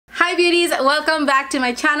Hi beauties, welcome back to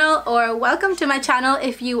my channel, or welcome to my channel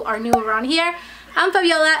if you are new around here. I'm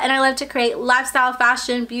Fabiola and I love to create lifestyle,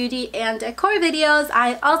 fashion, beauty, and decor videos.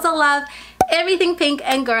 I also love everything pink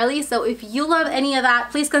and girly, so if you love any of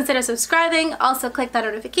that, please consider subscribing. Also click that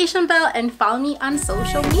notification bell and follow me on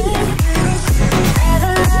social media.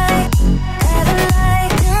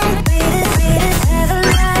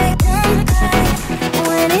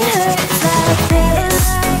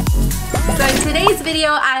 So in today's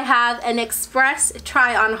video I have an express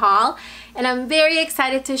try on haul and I'm very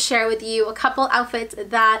excited to share with you a couple outfits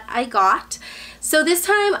that I got. So this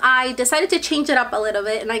time I decided to change it up a little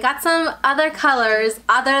bit and I got some other colors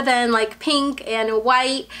other than like pink and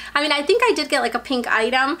white. I mean, I think I did get like a pink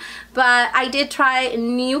item, but I did try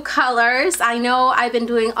new colors. I know I've been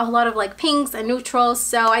doing a lot of like pinks and neutrals,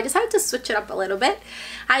 so I decided to switch it up a little bit.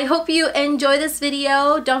 I hope you enjoy this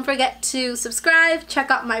video. Don't forget to subscribe, check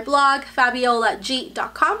out my blog,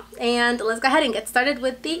 FABIOLAG.com, and let's go ahead and get started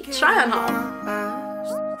with the try on haul.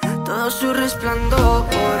 Todo su resplandor,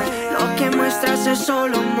 lo que muestras es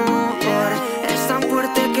solo amor. Es tan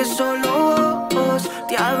fuerte que solo vos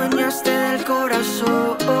te adueñaste del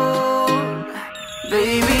corazón.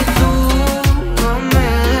 Baby, tú dame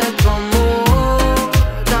de tu amor,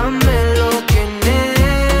 dame lo que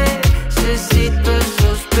necesito,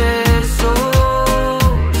 esos besos.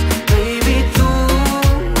 Baby, tú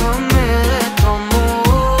dame de tu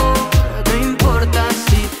amor, no importa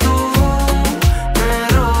si tú me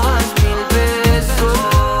robas mil besos.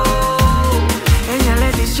 Ella le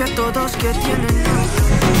dice a todos que tienen novio.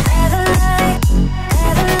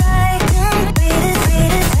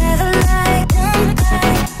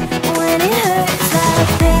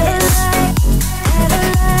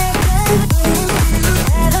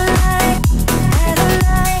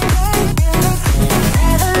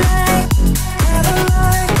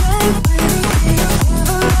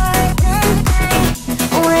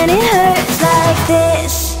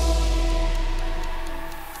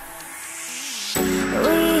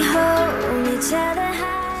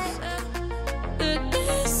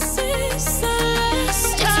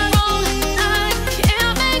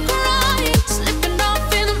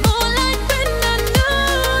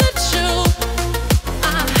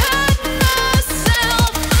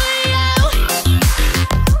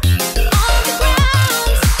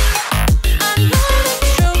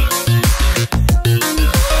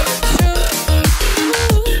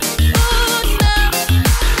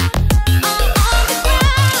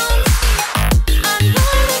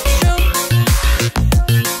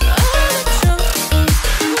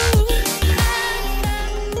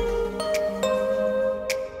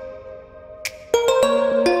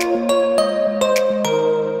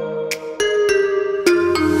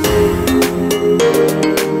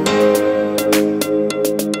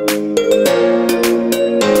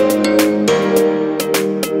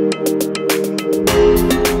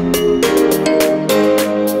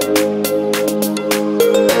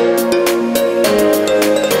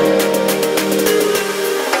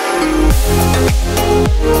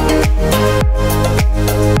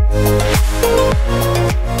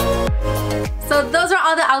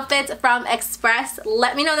 From Express.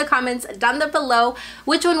 Let me know in the comments down there below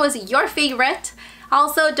which one was your favorite.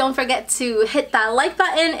 Also, don't forget to hit that like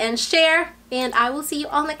button and share, and I will see you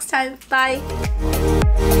all next time. Bye.